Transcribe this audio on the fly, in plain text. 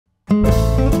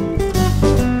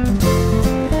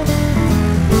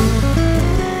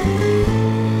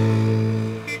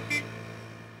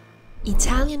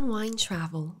Italian Wine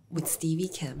Travel with Stevie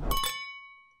Kim.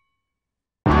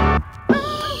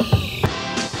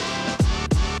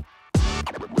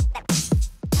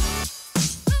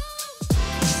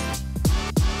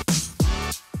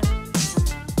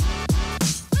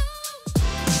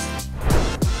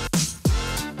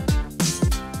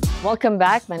 Welcome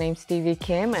back, my name's Stevie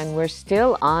Kim and we're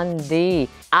still on the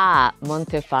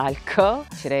Montefalco.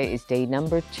 Today is day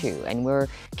number 2 and we're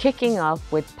kicking off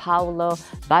with Paolo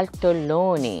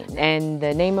Bartoloni, and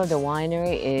the name of the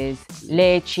winery is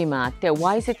Le Cimate.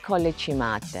 Why is it called Le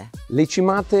Cimate? Le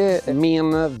Cimate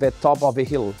mean the top of a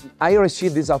hill. I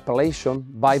received this appellation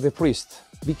by the priest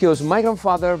because my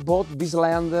grandfather bought this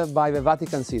land by the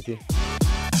Vatican City.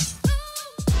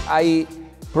 I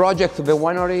project the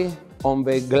winery on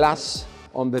the glass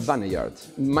on the vineyard.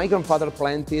 My grandfather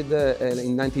planted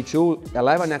in '92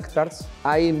 11 hectares.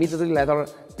 I immediately later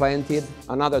planted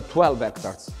another 12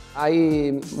 hectares.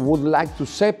 I would like to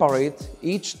separate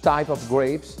each type of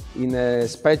grapes in a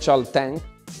special tank,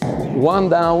 one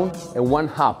down and one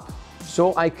up,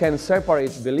 so I can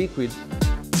separate the liquid.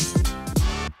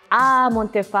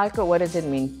 Montefalco, what does it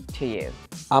mean to you?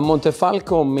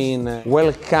 Montefalco means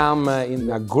welcome in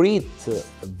a great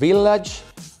village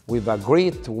with a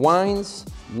great wines,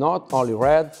 not only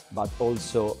red, but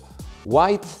also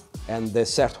white and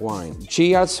dessert wine.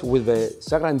 Cheers with the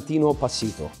Sagrantino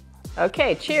Passito.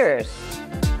 Okay, cheers.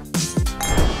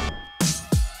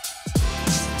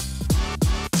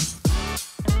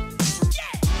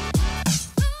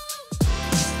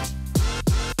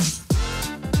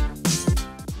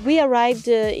 We arrived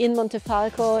in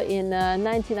Montefalco in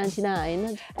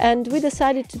 1999 and we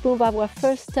decided to move our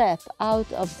first step out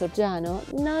of Torgiano,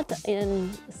 not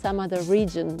in some other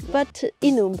region, but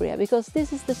in Umbria, because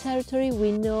this is the territory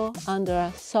we know under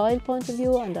a soil point of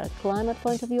view, under a climate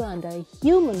point of view, under a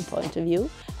human point of view,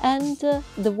 and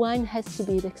the wine has to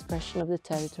be the expression of the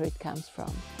territory it comes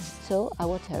from. So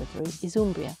our territory is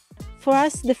Umbria. For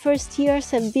us, the first years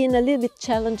have been a little bit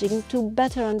challenging to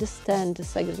better understand the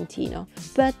Sagrantino,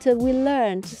 but we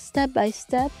learned step by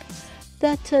step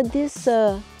that this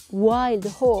wild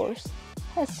horse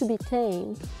has to be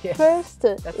tamed, first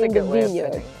in the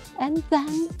vineyard and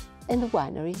then in the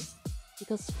winery.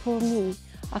 Because for me,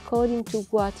 according to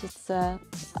what it's a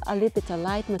little bit a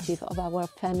leitmotif of our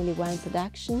family wine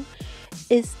production,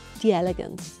 is the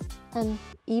elegance. And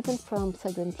even from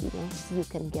Sagrantino, you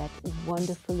can get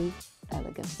wondrously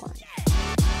elegant wine.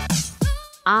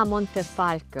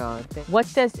 Montefalco. What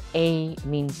does A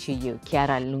mean to you,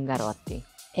 Chiara Lungarotti?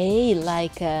 A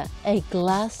like a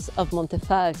glass of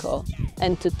Montefalco,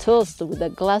 and to toast with a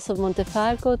glass of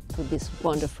Montefalco to this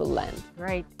wonderful land.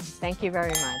 Great. Thank you very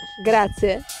much.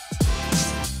 Grazie.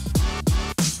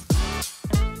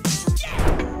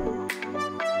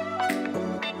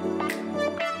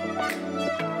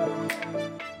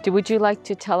 Would you like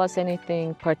to tell us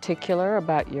anything particular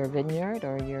about your vineyard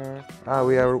or your...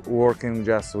 We are working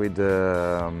just with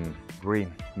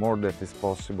green, more that is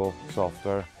possible,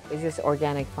 softer. Is this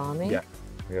organic farming? Yeah.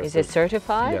 Is it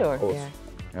certified? Yeah, or? also. Yeah.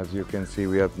 As you can see,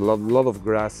 we have a lot of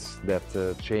grass that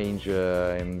change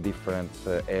in different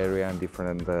area and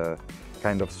different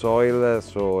kind of soil,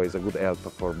 so it's a good help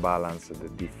for balance the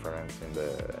difference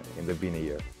in the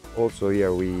vineyard. Also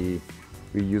here we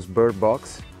use bird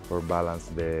box for balance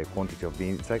the quantity of the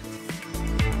insects.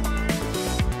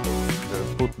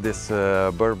 We put this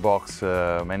bird box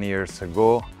many years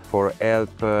ago for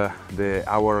help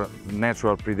our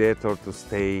natural predator to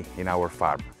stay in our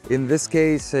farm. In this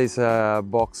case, it's a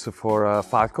box for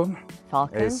falcon.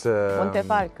 Falcon? It's,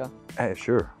 Montefalco?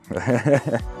 Sure.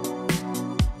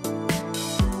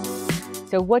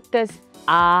 So what does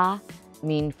A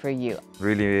mean for you?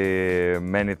 Really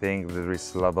many things. There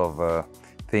is a lot of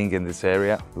things in this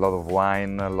area, a lot of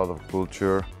wine, a lot of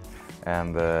culture,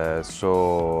 and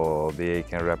so they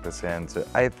can represent,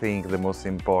 I think the most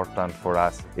important for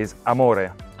us is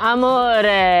Amore.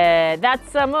 Amore,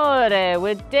 that's Amore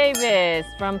with Devis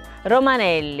from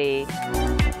Romanelli.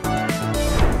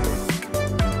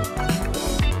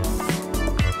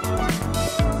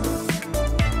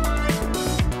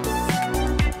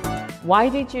 Why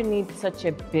did you need such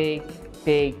a big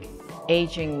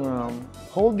aging room?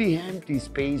 All the empty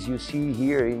space you see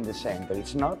here in the center,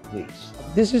 it's not this.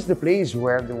 This is the place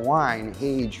where the wine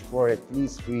aged for at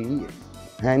least 3 years.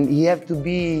 And you have to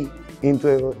be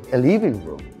into a living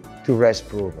room to rest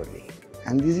properly.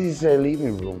 And this is a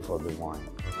living room for the wine.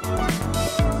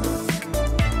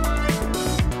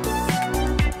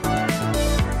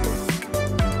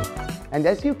 And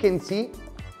as you can see,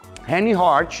 any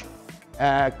arch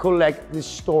collects the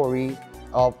story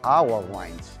of our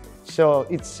wines. So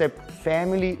it's a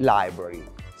family library.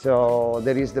 So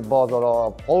there is the bottle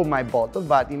of all my bottle,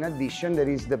 but in addition there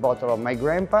is the bottle of my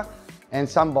grandpa and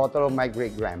some bottle of my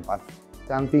great-grandpa.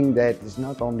 Something that is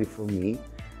not only for me,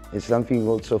 it's something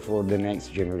also for the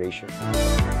next generation.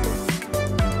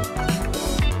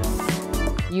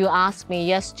 You asked me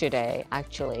yesterday,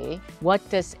 actually, what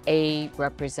does A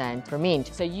represent for me?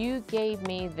 So you gave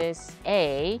me this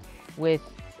A with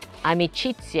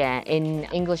amicizia. In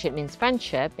English it means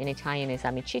friendship, in Italian is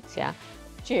amicizia.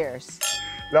 Cheers.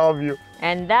 Love you.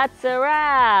 And that's a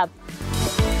wrap.